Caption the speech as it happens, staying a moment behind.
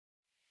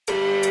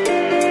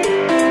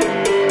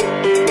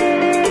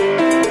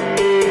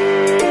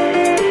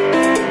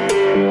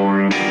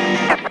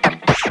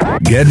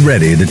Get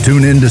ready to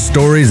tune into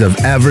stories of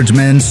average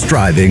men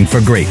striving for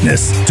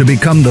greatness, to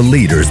become the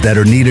leaders that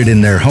are needed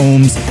in their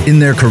homes, in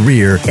their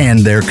career, and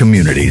their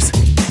communities.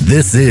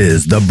 This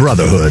is the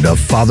Brotherhood of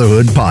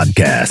Fatherhood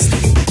podcast.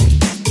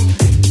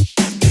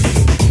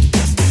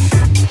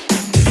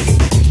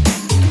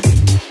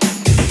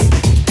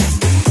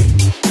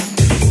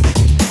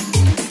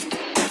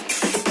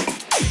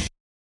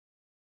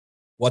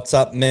 What's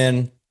up,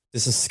 men?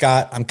 This is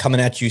Scott. I'm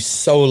coming at you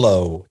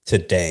solo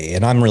today,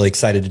 and I'm really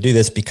excited to do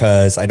this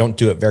because I don't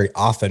do it very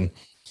often,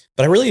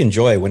 but I really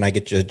enjoy when I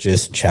get to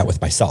just chat with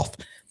myself.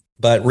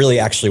 But really,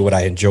 actually, what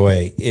I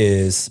enjoy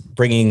is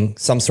bringing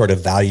some sort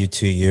of value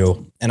to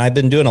you. And I've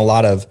been doing a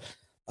lot of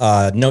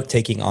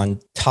note-taking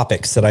on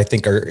topics that I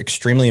think are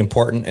extremely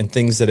important and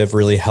things that have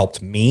really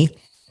helped me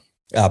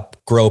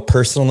grow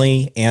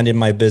personally and in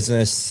my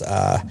business.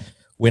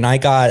 When I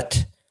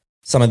got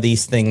some of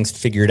these things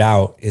figured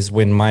out is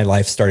when my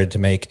life started to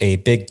make a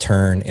big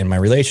turn in my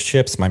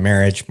relationships, my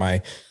marriage,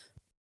 my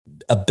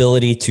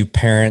ability to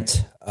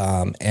parent,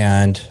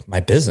 and my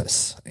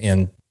business.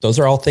 And those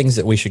are all things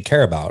that we should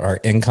care about: our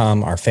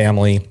income, our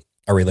family,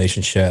 our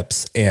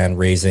relationships, and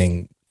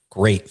raising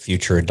great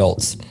future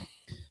adults.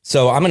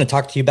 So I'm going to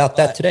talk to you about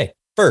that today.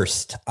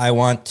 First, I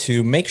want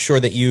to make sure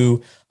that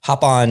you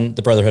hop on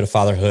the Brotherhood of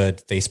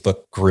Fatherhood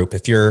Facebook group.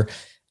 If you're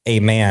a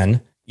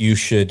man, you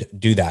should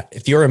do that.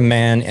 If you're a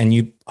man and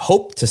you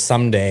hope to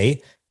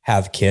someday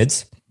have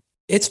kids,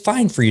 it's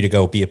fine for you to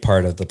go be a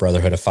part of the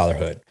Brotherhood of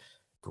Fatherhood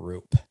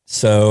group.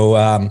 So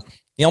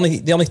the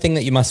only thing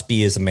that you must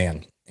be is a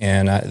man.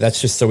 And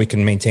that's just so we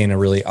can maintain a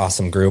really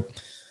awesome group.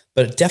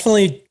 But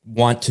definitely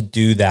want to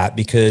do that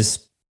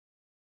because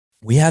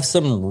we have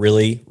some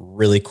really,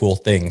 really cool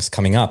things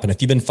coming up. And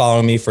if you've been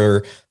following me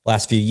for the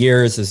last few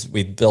years as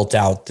we've built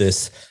out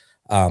this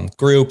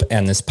group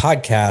and this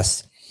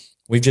podcast,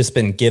 we've just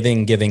been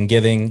giving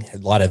a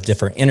lot of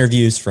different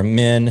interviews from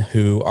men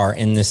who are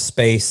in this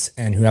space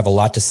and who have a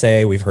lot to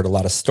say. We've heard a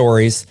lot of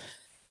stories.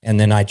 And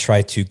then I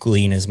try to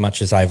glean as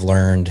much as I've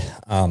learned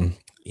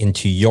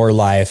into your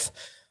life.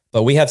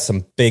 But we have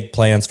some big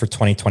plans for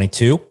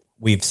 2022.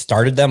 We've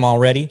started them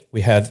already.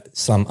 We have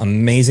some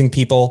amazing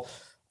people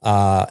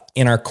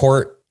in our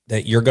court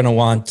that you're going to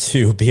want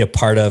to be a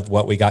part of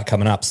what we got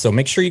coming up. So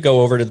make sure you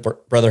go over to the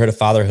Brotherhood of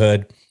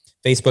Fatherhood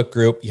Facebook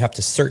group. You have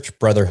to search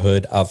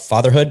Brotherhood of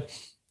Fatherhood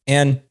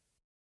and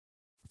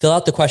fill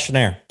out the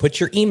questionnaire. Put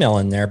your email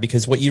in there,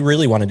 because what you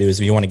really want to do is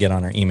you want to get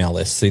on our email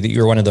list so that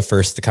you're one of the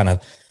first to kind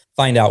of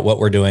find out what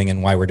we're doing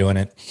and why we're doing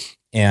it.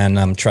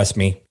 And trust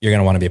me, you're going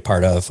to want to be a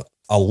part of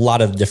a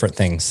lot of different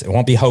things. It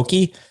won't be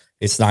hokey.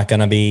 It's not going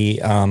to be,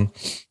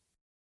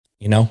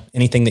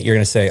 anything that you're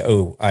going to say,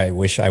 oh, I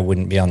wish I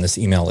wouldn't be on this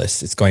email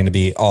list. It's going to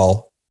be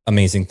all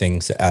amazing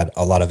things that add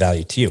a lot of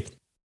value to you.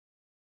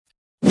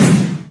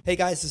 Hey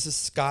guys, this is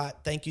Scott.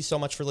 Thank you so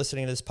much for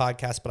listening to this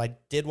podcast, but I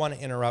did want to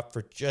interrupt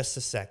for just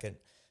a second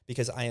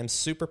because I am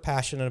super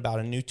passionate about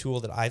a new tool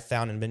that I've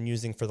found and been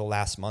using for the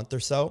last month or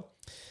so.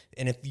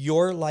 And if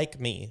you're like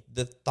me,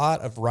 the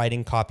thought of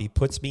writing copy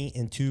puts me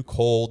into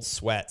cold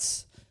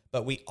sweats.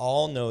 But we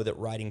all know that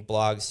writing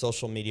blogs,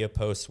 social media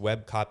posts,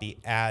 web copy,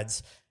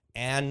 ads,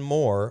 and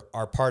more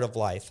are part of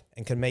life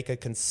and can make a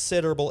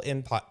considerable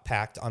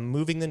impact on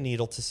moving the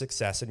needle to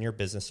success in your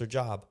business or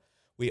job.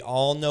 We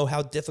all know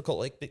how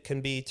difficult it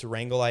can be to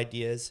wrangle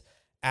ideas,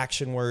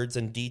 action words,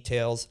 and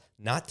details,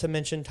 not to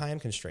mention time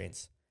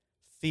constraints.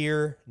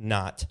 Fear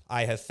not.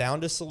 I have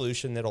found a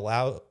solution that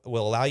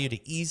will allow you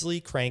to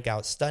easily crank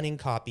out stunning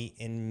copy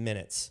in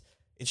minutes.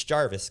 It's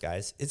Jarvis,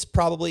 guys. It's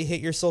probably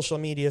hit your social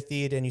media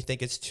feed and you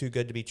think it's too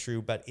good to be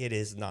true, but it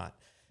is not.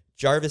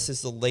 Jarvis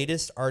is the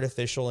latest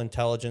artificial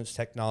intelligence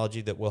technology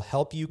that will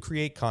help you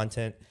create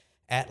content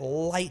at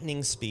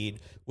lightning speed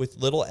with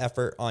little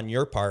effort on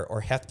your part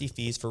or hefty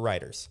fees for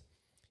writers.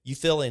 You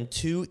fill in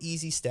 2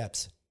 easy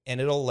steps and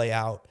it'll lay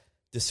out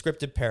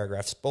descriptive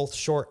paragraphs, both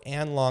short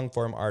and long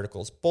form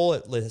articles,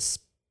 bullet lists,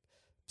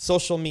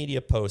 social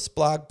media posts,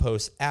 blog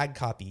posts, ad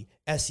copy,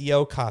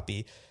 SEO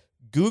copy,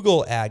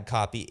 Google ad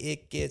copy.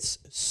 It gets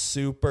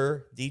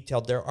super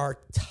detailed. There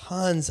are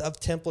tons of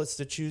templates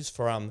to choose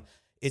from.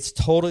 It's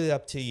totally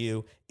up to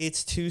you.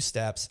 It's 2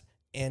 steps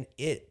and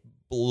it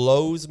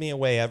blows me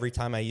away every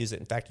time I use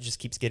it. In fact, it just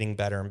keeps getting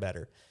better and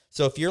better.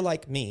 So if you're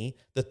like me,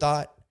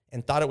 thought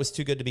it was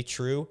too good to be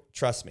true,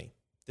 trust me,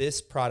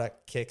 this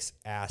product kicks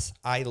ass.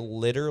 I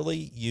literally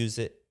use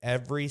it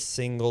every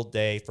single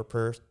day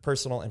for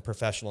personal and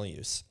professional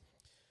use.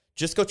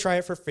 Just go try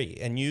it for free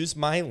and use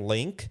my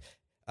link.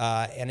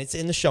 And it's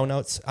in the show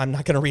notes. I'm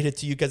not going to read it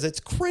to you because it's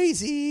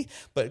crazy,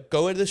 but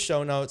go into the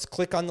show notes,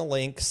 click on the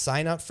link,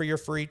 sign up for your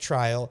free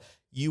trial.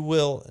 You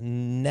will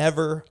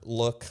never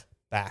look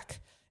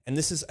back. And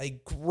this is a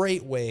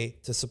great way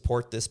to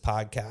support this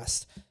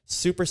podcast.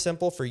 Super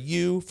simple for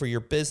you, for your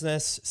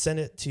business. Send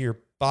it to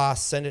your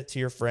boss, send it to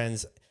your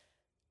friends.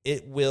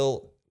 It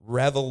will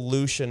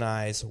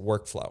revolutionize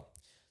workflow.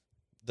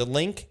 The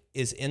link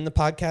is in the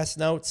podcast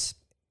notes.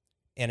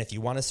 And if you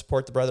want to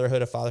support the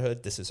Brotherhood of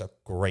Fatherhood, this is a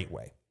great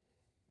way.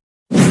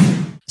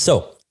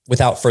 So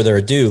without further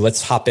ado,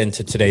 let's hop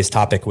into today's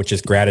topic, which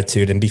is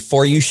gratitude. And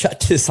before you shut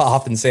this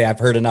off and say, I've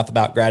heard enough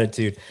about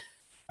gratitude,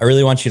 I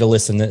really want you to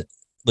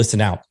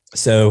listen out.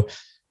 So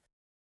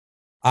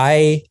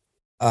I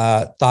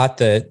thought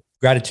that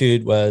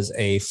gratitude was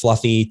a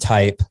fluffy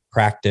type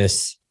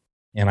practice,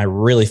 and I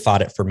really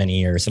fought it for many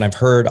years. And I've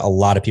heard a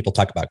lot of people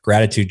talk about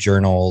gratitude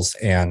journals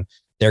and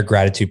their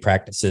gratitude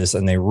practices,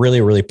 and they really,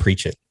 really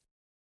preach it.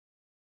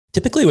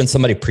 Typically, when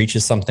somebody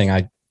preaches something,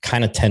 I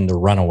kind of tend to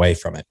run away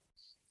from it.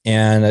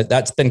 And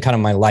that's been kind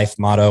of my life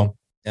motto.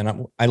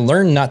 And I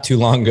learned not too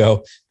long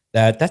ago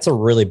that that's a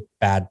really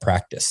bad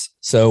practice.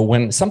 So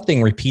when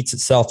something repeats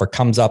itself or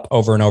comes up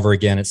over and over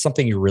again, it's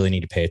something you really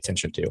need to pay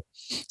attention to,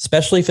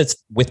 especially if it's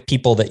with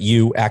people that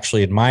you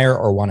actually admire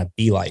or want to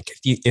be like.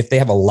 If they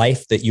have a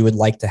life that you would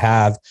like to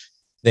have,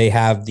 they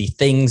have the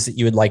things that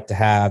you would like to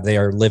have, they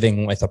are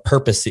living with a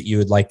purpose that you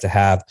would like to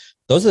have,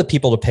 those are the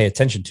people to pay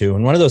attention to.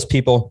 And one of those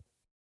people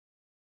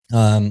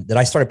that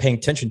I started paying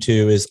attention to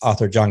is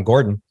author Jon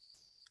Gordon.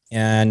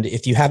 And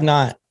if you have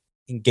not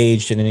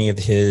engaged in any of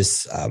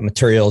his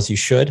materials, you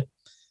should.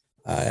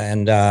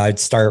 I'd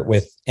start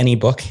with any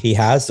book he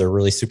has. They're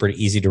really super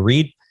easy to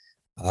read.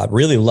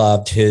 Really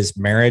loved his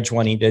marriage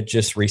one he did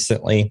just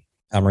recently,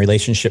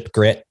 Relationship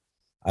Grit.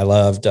 I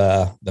loved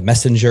The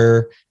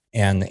Messenger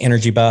and the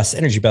Energy Bus.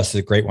 Energy Bus is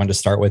a great one to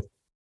start with.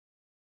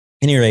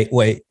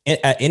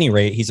 At any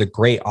rate, he's a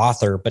great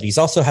author, but he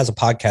also has a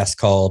podcast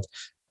called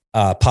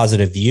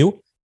Positive View.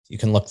 You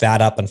can look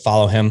that up and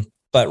follow him.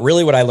 But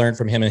really what I learned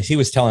from him is he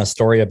was telling a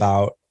story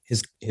about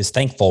his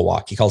thankful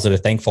walk. He calls it a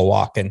thankful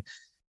walk. And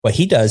what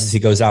he does is he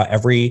goes out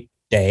every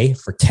day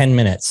for 10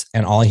 minutes.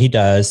 And all he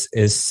does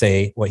is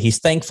say what he's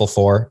thankful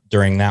for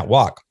during that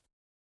walk.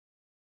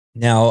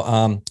 Now,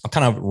 I'll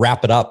kind of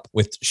wrap it up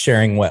with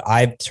sharing what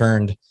I've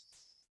turned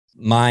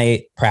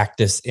my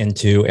practice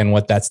into and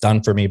what that's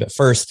done for me. But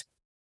first,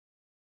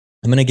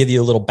 I'm going to give you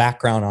a little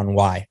background on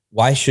why.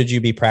 Why should you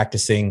be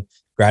practicing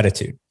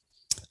gratitude?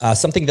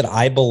 Something that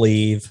I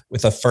believe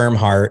with a firm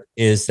heart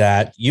is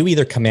that you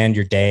either command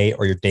your day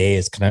or your day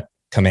is going to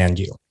command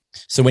you.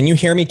 So when you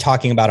hear me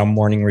talking about a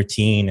morning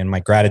routine and my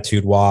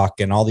gratitude walk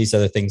and all these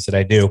other things that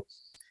I do,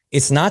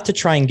 it's not to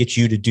try and get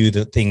you to do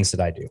the things that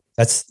I do.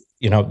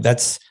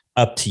 That's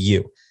up to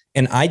you.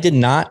 And I did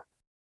not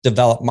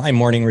develop my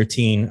morning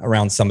routine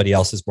around somebody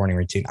else's morning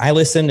routine. I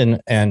listened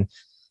and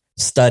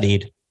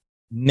studied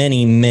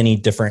many, many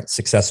different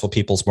successful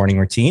people's morning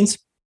routines.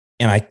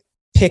 And I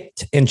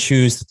picked and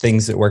choose the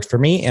things that worked for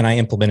me, and I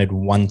implemented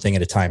one thing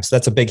at a time. So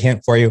that's a big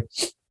hint for you,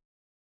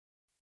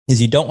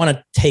 is you don't want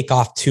to take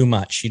off too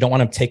much. You don't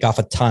want to take off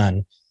a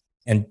ton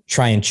and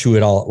try and chew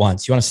it all at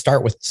once. You want to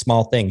start with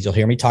small things. You'll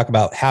hear me talk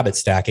about habit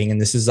stacking,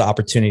 and this is the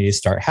opportunity to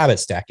start habit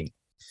stacking.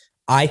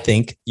 I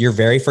think your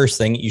very first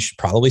thing you should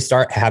probably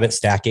start habit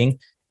stacking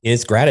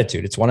is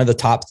gratitude. It's one of the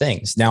top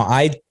things. Now,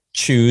 I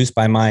choose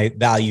by my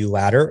value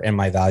ladder, and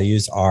my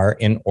values are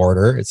in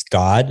order. It's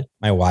God,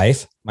 my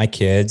wife, my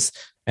kids,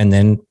 and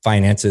then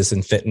finances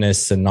and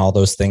fitness and all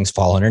those things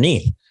fall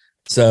underneath.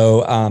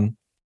 So,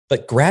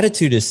 but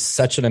gratitude is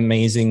such an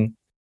amazing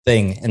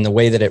thing in the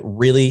way that it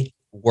really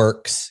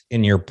works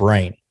in your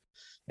brain.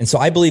 And so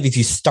I believe if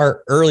you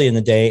start early in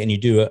the day and you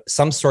do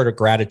some sort of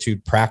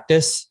gratitude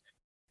practice,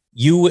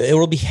 it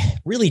will be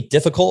really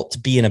difficult to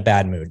be in a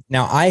bad mood.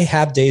 Now, I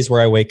have days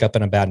where I wake up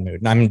in a bad mood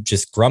and I'm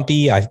just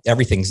grumpy.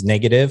 Everything's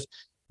negative,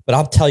 but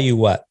I'll tell you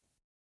what,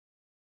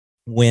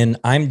 when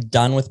I'm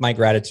done with my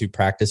gratitude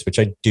practice, which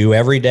I do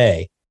every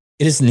day,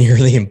 it is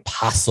nearly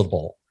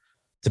impossible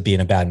to be in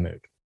a bad mood.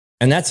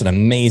 And that's an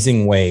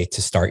amazing way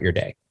to start your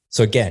day.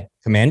 So again,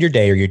 command your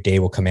day or your day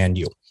will command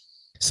you.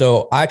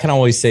 So I can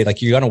always say,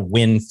 like, you're going to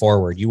win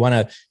forward. You want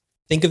to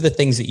think of the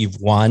things that you've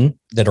won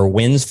that are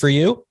wins for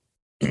you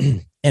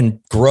and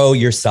grow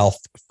yourself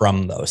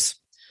from those.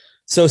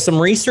 So some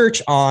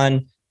research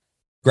on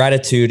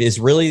gratitude is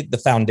really the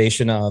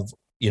foundation of,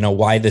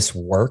 why this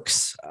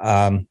works.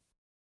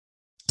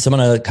 So I'm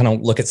going to kind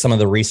of look at some of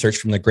the research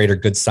from the Greater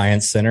Good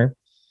Science Center,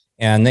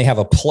 and they have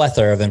a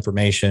plethora of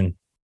information,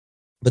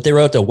 but they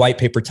wrote a white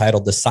paper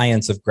titled The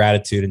Science of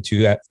Gratitude in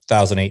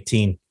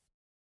 2018.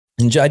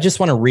 And I just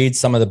want to read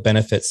some of the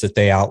benefits that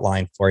they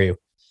outline for you.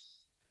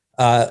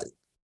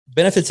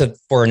 Benefits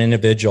for an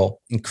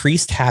individual: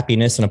 increased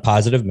happiness and a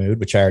positive mood,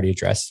 which I already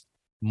addressed,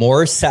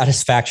 more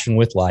satisfaction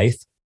with life.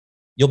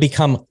 You'll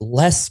become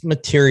less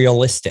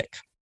materialistic,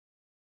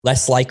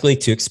 less likely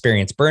to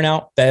experience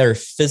burnout, better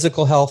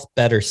physical health,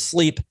 better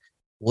sleep,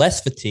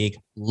 less fatigue,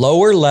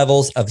 lower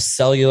levels of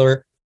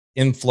cellular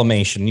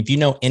inflammation. If you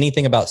know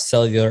anything about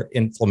cellular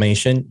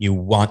inflammation, you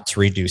want to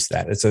reduce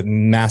that. It's a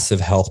massive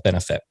health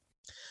benefit.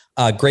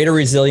 Greater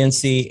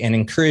resiliency, and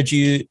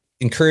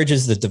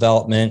encourages the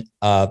development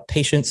of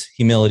patience,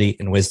 humility,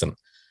 and wisdom.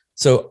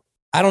 So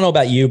I don't know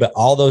about you, but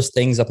all those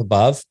things up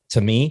above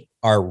to me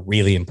are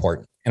really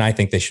important, and I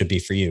think they should be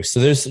for you. So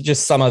there's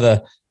just some of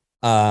the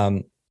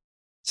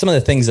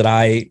things that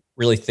I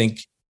really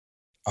think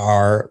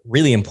are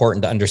really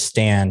important to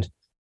understand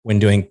when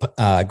doing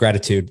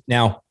gratitude.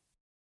 Now,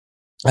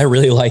 I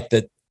really like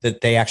that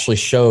they actually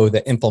show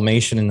that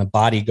inflammation in the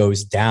body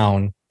goes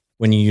down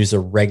when you use a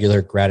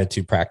regular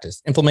gratitude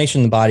practice. Inflammation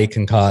in the body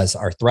can cause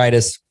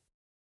arthritis,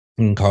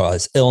 can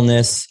cause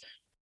illness,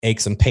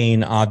 aches and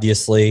pain,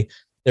 obviously.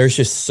 There's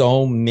just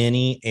so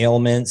many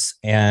ailments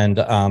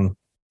and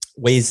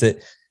ways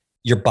that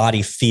your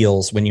body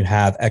feels when you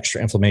have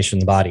extra inflammation in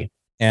the body.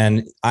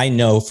 And I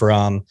know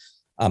from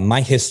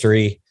my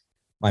history,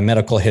 my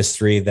medical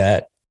history,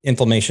 that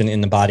inflammation in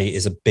the body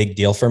is a big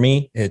deal for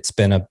me. It's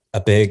been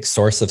a big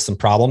source of some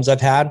problems I've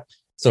had.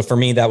 So for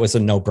me, that was a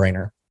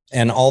no-brainer.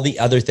 And all the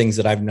other things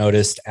that I've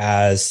noticed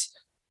as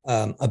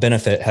a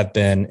benefit have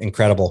been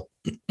incredible.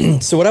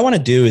 So what I want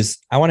to do is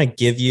I want to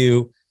give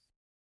you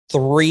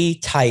 3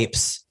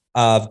 types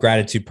of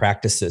gratitude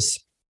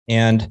practices.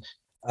 And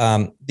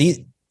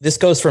this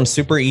goes from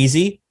super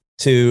easy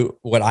to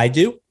what I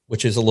do,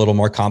 which is a little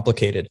more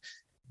complicated.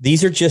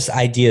 These are just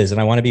ideas, and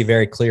I want to be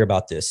very clear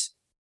about this.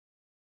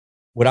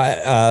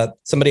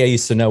 Somebody I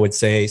used to know would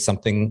say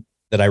something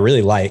that I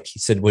really like. He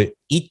said,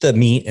 eat the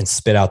meat and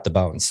spit out the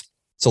bones.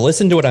 So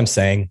listen to what I'm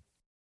saying.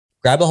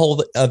 Grab a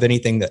hold of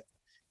anything that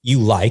you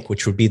like,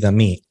 which would be the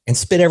meat, and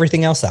spit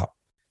everything else out.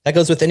 That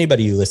goes with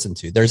anybody you listen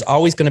to. There's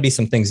always going to be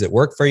some things that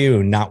work for you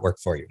and not work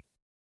for you.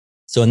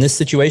 So in this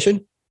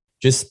situation,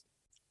 just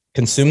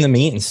consume the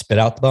meat and spit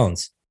out the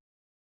bones.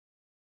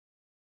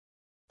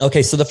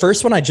 Okay, so the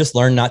first one I just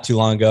learned not too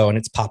long ago, and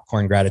it's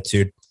popcorn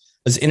gratitude. I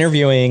was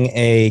interviewing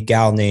a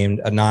gal named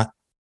Anat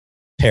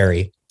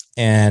Perry,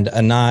 and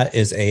Anat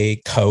is a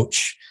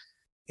coach,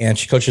 and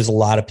she coaches a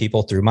lot of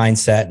people through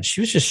mindset. And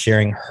she was just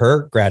sharing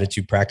her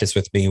gratitude practice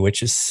with me,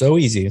 which is so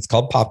easy. It's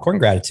called popcorn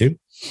gratitude.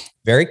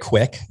 Very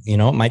quick. It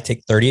might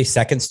take 30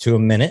 seconds to a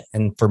minute.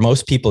 And for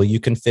most people, you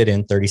can fit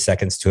in 30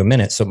 seconds to a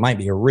minute. So it might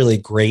be a really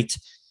great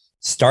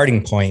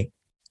starting point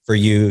for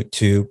you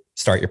to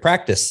start your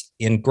practice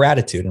in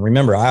gratitude. And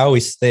remember, I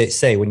always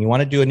say when you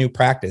want to do a new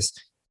practice,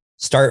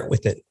 start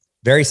with it.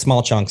 Very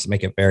small chunks,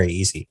 make it very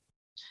easy.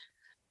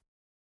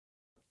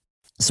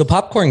 So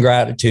popcorn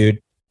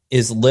gratitude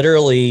is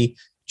literally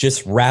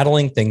just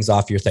rattling things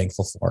off you're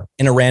thankful for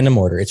in a random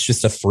order. It's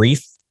just a free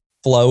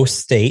flow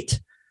state.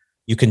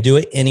 You can do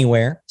it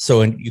anywhere.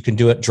 So you can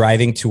do it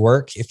driving to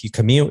work. If you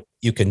commute,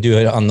 you can do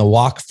it on the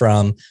walk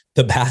from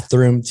the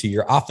bathroom to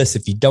your office.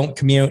 If you don't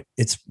commute,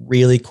 it's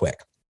really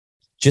quick.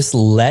 Just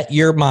let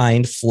your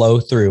mind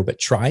flow through, but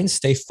try and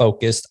stay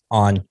focused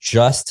on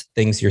just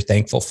things you're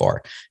thankful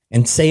for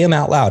and say them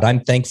out loud.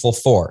 I'm thankful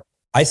for.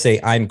 I say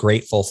I'm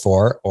grateful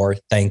for, or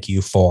thank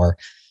you for.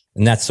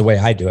 And that's the way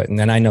I do it. And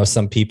then I know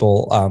some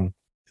people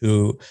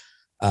who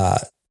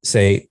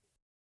say,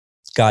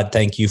 God,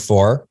 thank you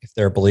for, if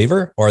they're a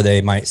believer, or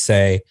they might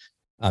say,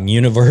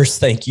 universe,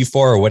 thank you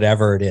for, or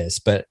whatever it is.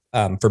 But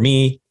for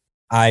me,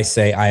 I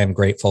say I am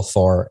grateful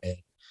for, and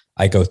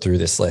I go through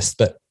this list.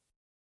 But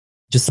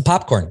just the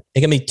popcorn,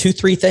 it can be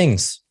 2-3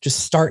 things. Just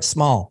start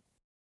small.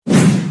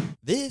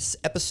 This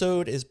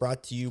episode is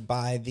brought to you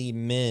by the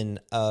men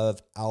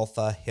of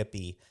Alpha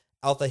Hippie.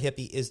 Alpha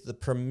Hippie is the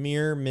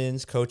premier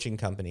men's coaching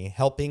company,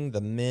 helping the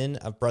men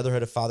of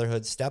Brotherhood of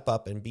Fatherhood step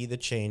up and be the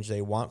change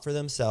they want for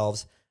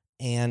themselves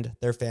and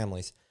their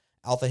families.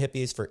 Alpha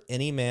Hippie is for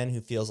any man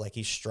who feels like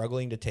he's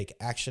struggling to take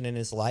action in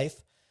his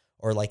life,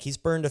 or like he's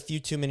burned a few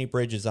too many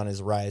bridges on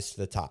his rise to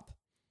the top.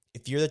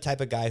 If you're the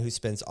type of guy who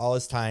spends all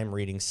his time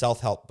reading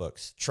self-help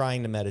books,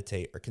 trying to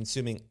meditate, or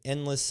consuming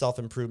endless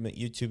self-improvement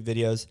YouTube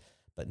videos,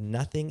 but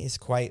nothing is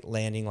quite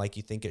landing like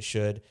you think it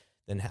should,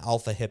 then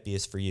Alpha Hippie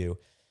is for you.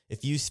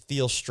 If you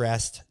feel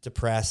stressed,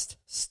 depressed,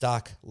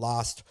 stuck,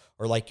 lost,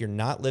 or like you're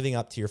not living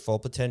up to your full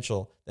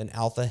potential, then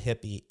Alpha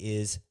Hippie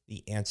is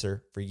the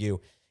answer for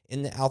you.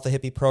 In the Alpha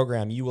Hippie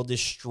program, you will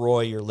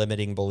destroy your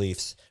limiting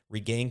beliefs,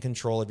 regain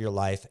control of your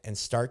life, and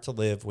start to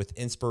live with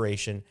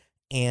inspiration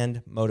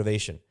and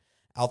motivation.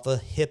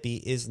 Alpha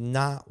Hippie is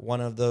not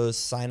one of those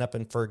sign up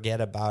and forget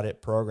about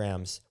it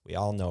programs. We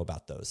all know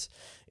about those.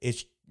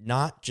 It's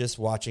not just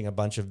watching a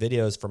bunch of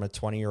videos from a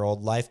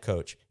 20-year-old life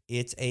coach.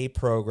 It's a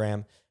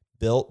program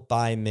built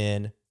by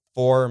men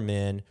for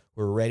men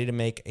who are ready to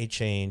make a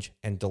change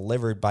and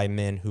delivered by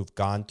men who've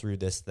gone through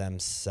this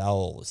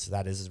themselves.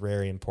 That is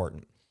very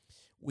important.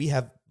 We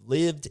have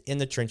lived in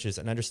the trenches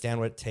and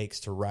understand what it takes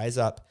to rise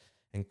up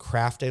and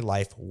craft a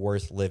life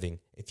worth living.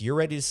 If you're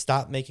ready to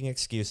stop making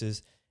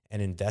excuses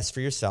and invest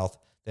for yourself,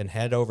 then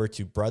head over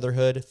to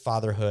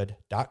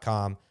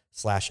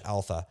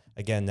brotherhoodfatherhood.com/alpha.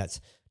 Again,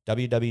 that's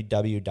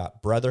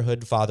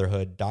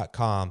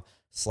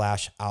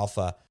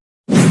www.brotherhoodfatherhood.com/alpha.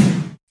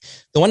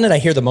 The one that I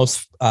hear the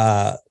most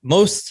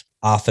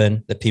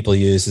often that people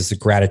use is a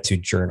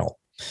gratitude journal.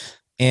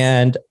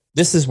 And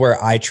this is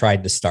where I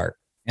tried to start.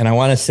 And I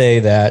want to say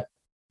that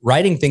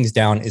writing things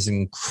down is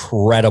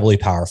incredibly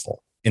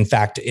powerful. In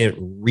fact, it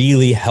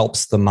really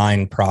helps the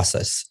mind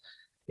process.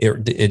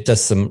 It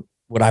does some,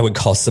 what I would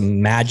call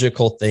some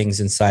magical things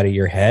inside of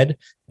your head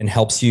and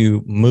helps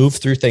you move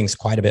through things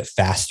quite a bit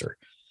faster.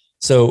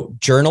 So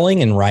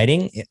journaling and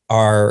writing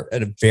are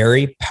a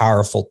very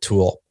powerful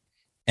tool.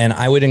 And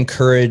I would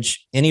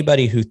encourage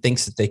anybody who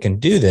thinks that they can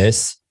do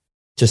this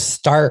to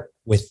start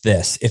with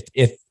this.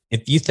 If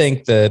If you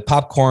think the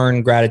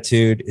popcorn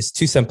gratitude is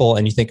too simple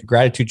and you think a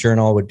gratitude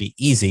journal would be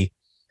easy,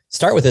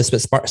 start with this,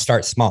 but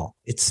start small.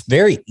 It's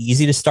very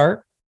easy to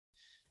start.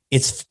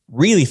 It's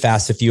really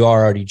fast if you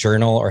already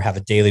journal or have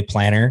a daily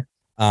planner.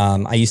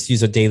 I used to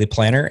use a daily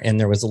planner, and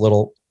there was a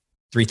little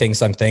 3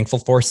 things I'm thankful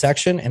for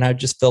section, and I'd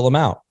just fill them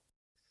out.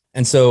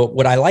 And so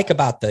what I like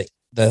about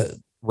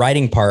the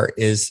writing part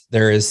is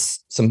there is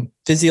some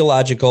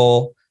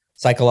physiological,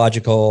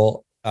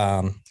 psychological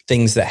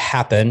things that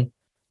happen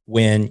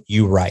when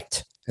you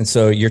write. And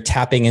so you're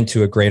tapping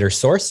into a greater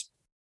source.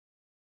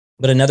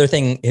 But another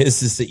thing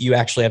is that you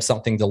actually have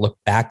something to look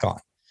back on.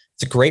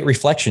 It's a great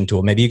reflection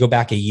tool. Maybe you go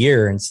back a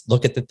year and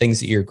look at the things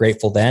that you're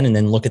grateful then, and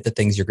then look at the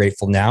things you're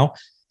grateful now.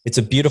 It's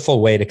a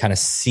beautiful way to kind of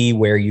see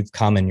where you've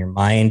come in your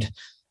mind,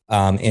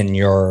 in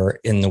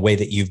the way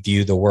that you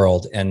view the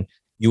world. And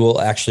you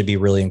will actually be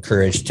really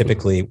encouraged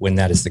typically when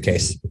that is the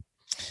case.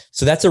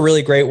 So that's a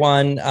really great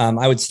one.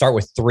 I would start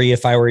with 3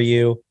 if I were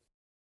you,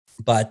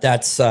 but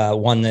that's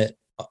one that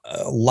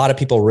a lot of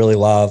people really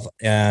love.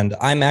 And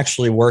I'm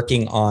actually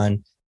working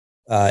on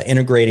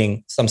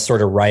integrating some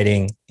sort of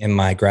writing in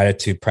my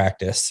gratitude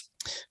practice.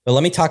 But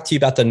let me talk to you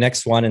about the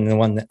next one. And the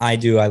one that I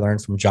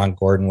learned from John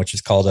Gordon, which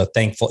is called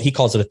he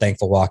calls it a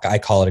thankful walk. I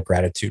call it a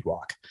gratitude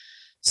walk.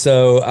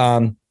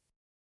 So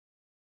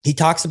he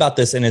talks about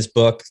this in his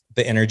book,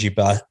 The Energy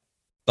Bus,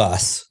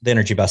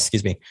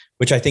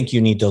 which I think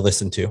you need to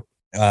listen to.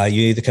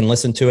 You either can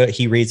listen to it,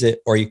 he reads it,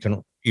 or you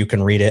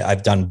can read it.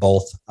 I've done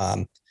both.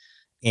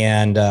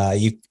 And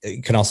you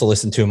can also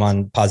listen to him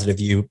on Positive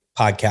You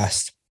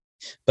podcast.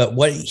 But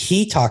what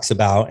he talks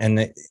about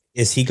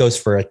is he goes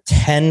for a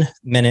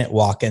 10-minute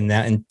walk, and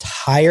that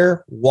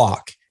entire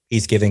walk,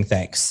 he's giving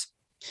thanks.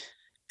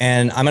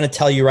 And I'm going to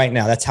tell you right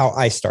now, that's how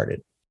I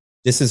started.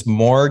 This is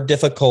more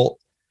difficult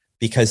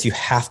because you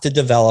have to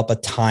develop a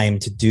time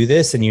to do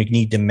this, and you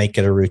need to make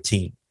it a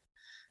routine.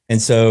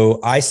 And so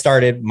I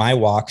started my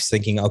walks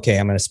thinking, okay,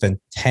 I'm going to spend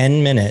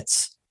 10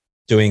 minutes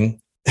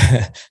doing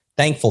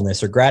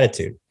thankfulness or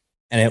gratitude.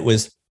 And it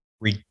was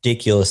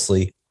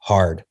ridiculously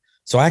hard.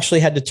 So I actually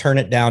had to turn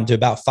it down to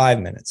about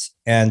 5 minutes.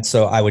 And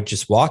so I would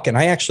just walk, and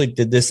I actually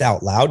did this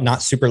out loud,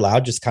 not super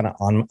loud, just kind of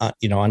on,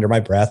 under my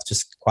breath,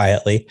 just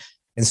quietly,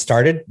 and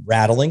started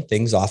rattling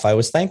things off I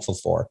was thankful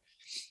for.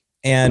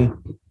 And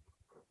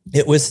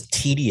it was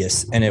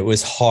tedious, and it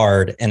was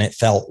hard, and it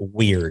felt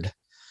weird.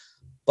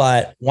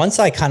 But once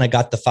I kind of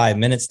got the 5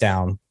 minutes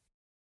down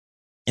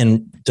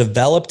and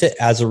developed it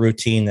as a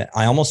routine that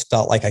I almost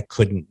felt like I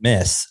couldn't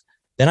miss,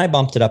 then I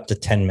bumped it up to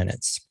 10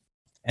 minutes.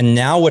 And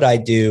now what I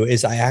do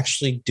is I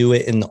actually do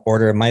it in the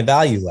order of my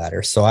value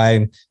ladder. So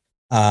I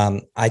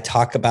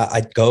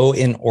go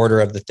in order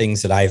of the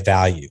things that I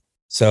value.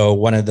 So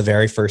one of the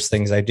very first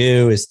things I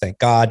do is thank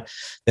God.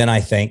 Then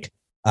I think,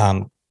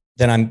 then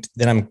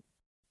I'm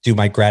do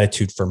my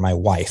gratitude for my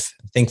wife.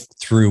 Think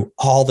through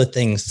all the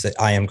things that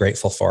I am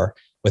grateful for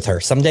with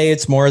her. Some days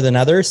it's more than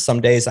others.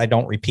 Some days I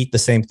don't repeat the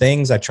same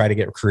things. I try to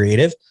get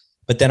creative,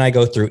 but then I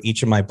go through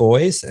each of my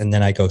boys, and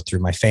then I go through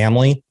my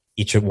family,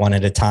 each of one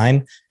at a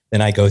time.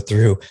 Then I go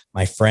through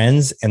my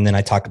friends, and then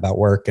I talk about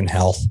work and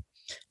health.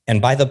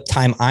 And by the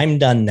time I'm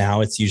done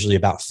now, it's usually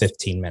about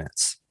 15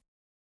 minutes.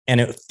 And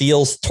it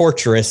feels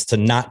torturous to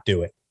not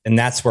do it. And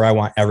that's where I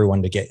want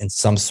everyone to get in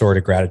some sort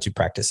of gratitude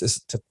practice,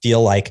 is to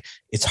feel like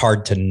it's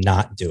hard to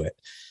not do it.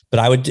 But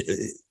I would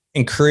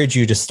encourage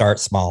you to start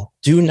small.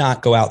 Do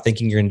not go out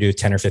thinking you're going to do a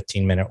 10 or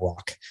 15 minute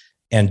walk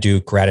and do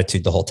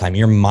gratitude the whole time.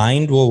 Your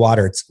mind will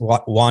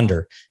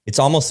wander. It's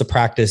almost a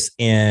practice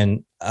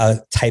in a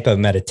type of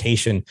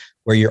meditation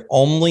where you're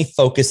only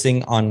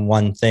focusing on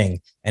one thing.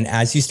 And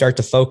as you start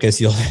to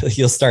focus,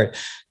 you'll start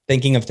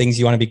thinking of things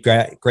you want to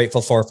be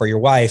grateful for your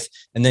wife.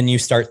 And then you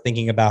start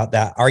thinking about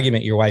that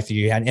argument your wife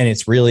you had, and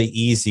it's really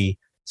easy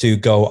to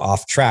go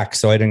off track.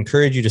 So I'd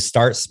encourage you to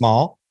start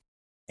small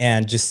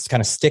and just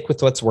kind of stick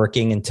with what's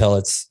working until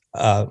it's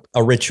a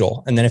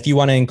ritual. And then if you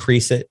want to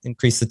increase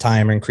the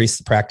time or increase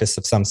the practice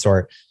of some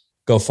sort,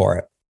 go for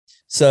it.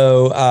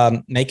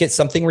 So make it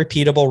something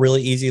repeatable,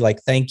 really easy,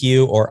 like thank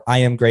you, or I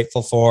am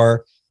grateful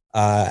for.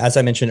 As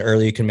I mentioned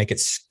earlier, you can make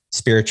it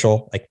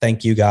spiritual, like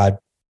thank you, God.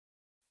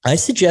 I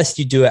suggest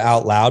you do it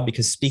out loud,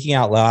 because speaking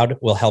out loud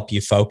will help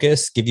you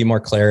focus, give you more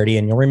clarity,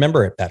 and you'll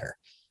remember it better.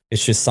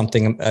 It's just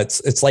something,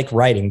 it's like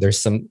writing. There's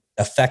some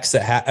effects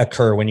that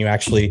occur when you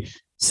actually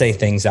say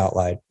things out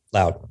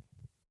loud.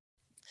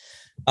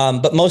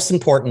 But most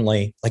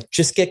importantly, like,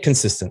 just get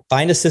consistent.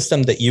 Find a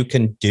system that you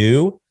can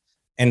do,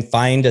 and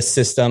find a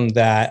system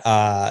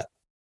that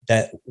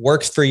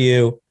works for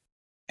you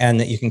and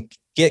that you can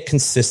get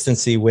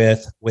consistency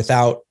with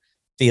without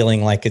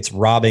feeling like it's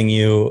robbing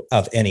you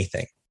of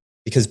anything.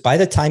 Because by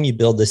the time you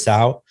build this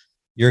out,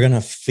 you're going to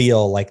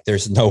feel like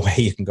there's no way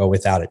you can go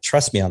without it.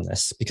 Trust me on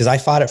this, because I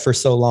fought it for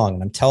so long.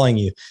 And I'm telling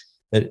you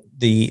that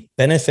the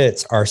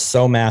benefits are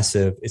so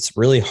massive. It's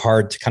really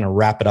hard to kind of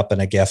wrap it up in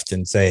a gift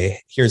and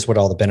say, here's what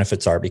all the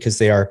benefits are, because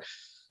they are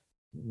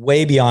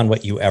way beyond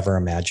what you ever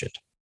imagined.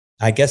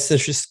 I guess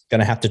there's just going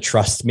to have to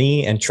trust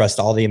me and trust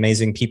all the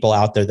amazing people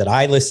out there that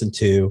I listen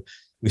to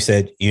who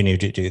said, you need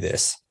to do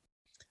this.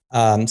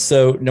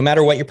 So no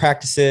matter what your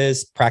practice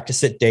is,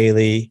 practice it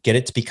daily, get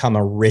it to become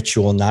a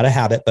ritual, not a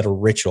habit, but a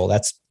ritual.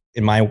 That's,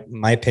 in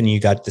my opinion, you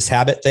got this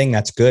habit thing.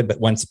 That's good. But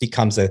once it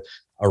becomes a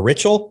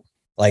ritual,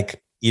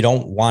 like, you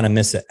don't want to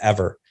miss it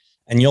ever.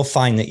 And you'll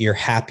find that you're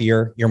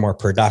happier, you're more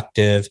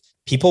productive.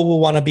 People will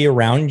want to be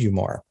around you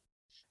more.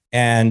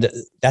 And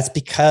that's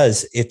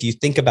because if you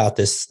think about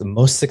this, the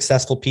most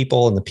successful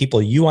people and the people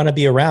you want to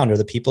be around are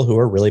the people who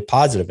are really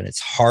positive. And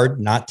it's hard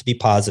not to be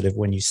positive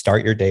when you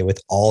start your day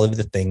with all of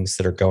the things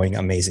that are going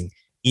amazing,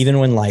 even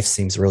when life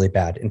seems really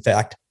bad. In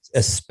fact,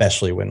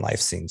 especially when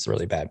life seems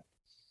really bad.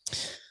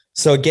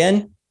 So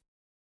again,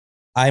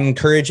 I'm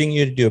encouraging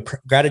you to do a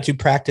gratitude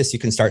practice. You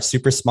can start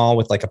super small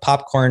with like a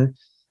popcorn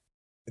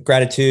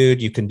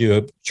gratitude. You can do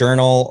a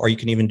journal, or you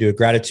can even do a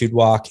gratitude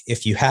walk.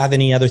 If you have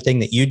any other thing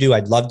that you do,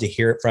 I'd love to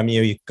hear it from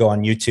you. You can go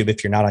on YouTube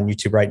if you're not on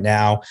YouTube right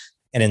now.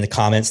 And in the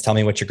comments, tell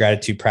me what your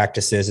gratitude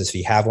practice is. If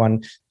you have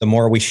one, the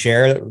more we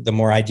share, the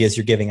more ideas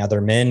you're giving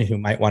other men who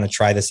might want to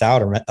try this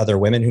out, or other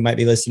women who might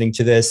be listening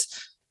to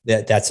this.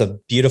 That's a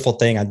beautiful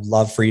thing. I'd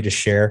love for you to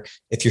share.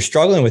 If you're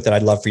struggling with it,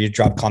 I'd love for you to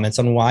drop comments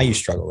on why you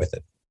struggle with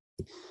it.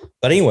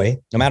 But anyway,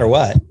 no matter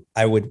what,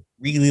 I would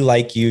really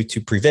like you to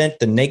prevent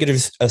the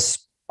negative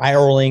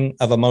spiraling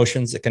of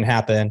emotions that can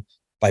happen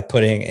by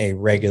putting a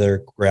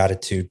regular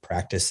gratitude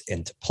practice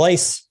into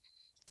place.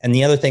 And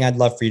the other thing I'd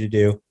love for you to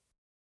do,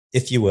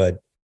 if you would,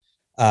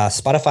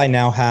 Spotify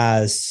now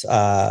has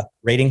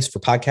ratings for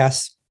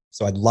podcasts.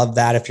 So I'd love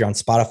that. If you're on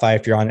Spotify,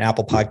 if you're on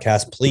Apple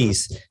Podcasts,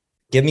 please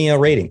give me a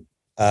rating,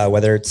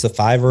 whether it's a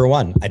 5 or a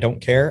 1. I don't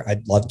care.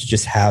 I'd love to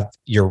just have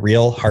your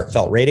real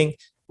heartfelt rating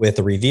with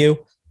a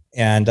review,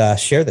 and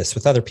share this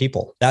with other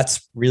people.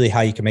 That's really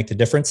how you can make the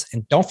difference.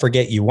 And don't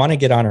forget, you want to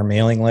get on our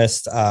mailing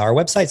list. Our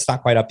website's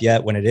not quite up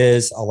yet. When it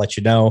is, I'll let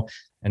you know,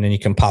 and then you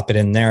can pop it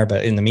in there.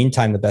 But in the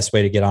meantime, the best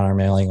way to get on our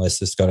mailing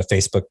list is go to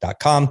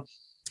facebook.com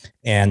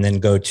and then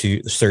go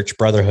to search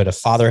Brotherhood of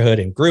Fatherhood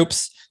in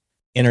groups,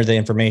 enter the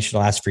information,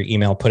 I'll ask for your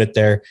email, put it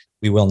there.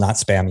 We will not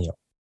spam you.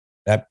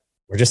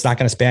 We're just not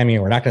going to spam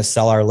you. We're not going to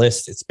sell our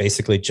list. It's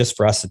basically just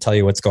for us to tell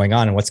you what's going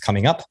on and what's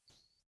coming up.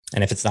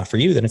 And if it's not for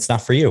you, then it's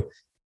not for you.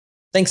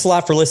 Thanks a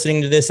lot for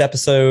listening to this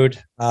episode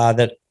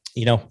that,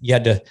 you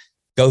had to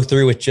go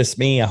through with just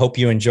me. I hope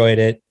you enjoyed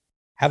it.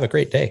 Have a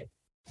great day.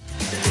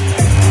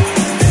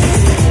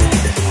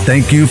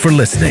 Thank you for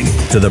listening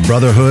to the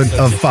Brotherhood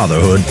of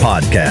Fatherhood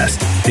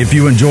podcast. If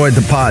you enjoyed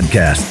the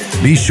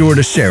podcast, be sure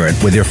to share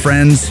it with your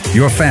friends,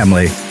 your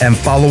family, and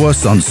follow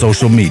us on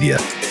social media.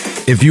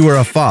 If you are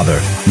a father,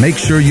 make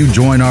sure you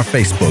join our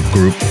Facebook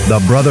group,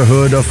 The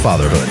Brotherhood of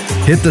Fatherhood.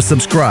 Hit the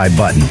subscribe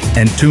button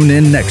and tune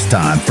in next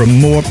time for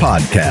more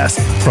podcasts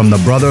from the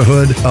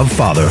Brotherhood of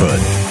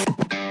Fatherhood.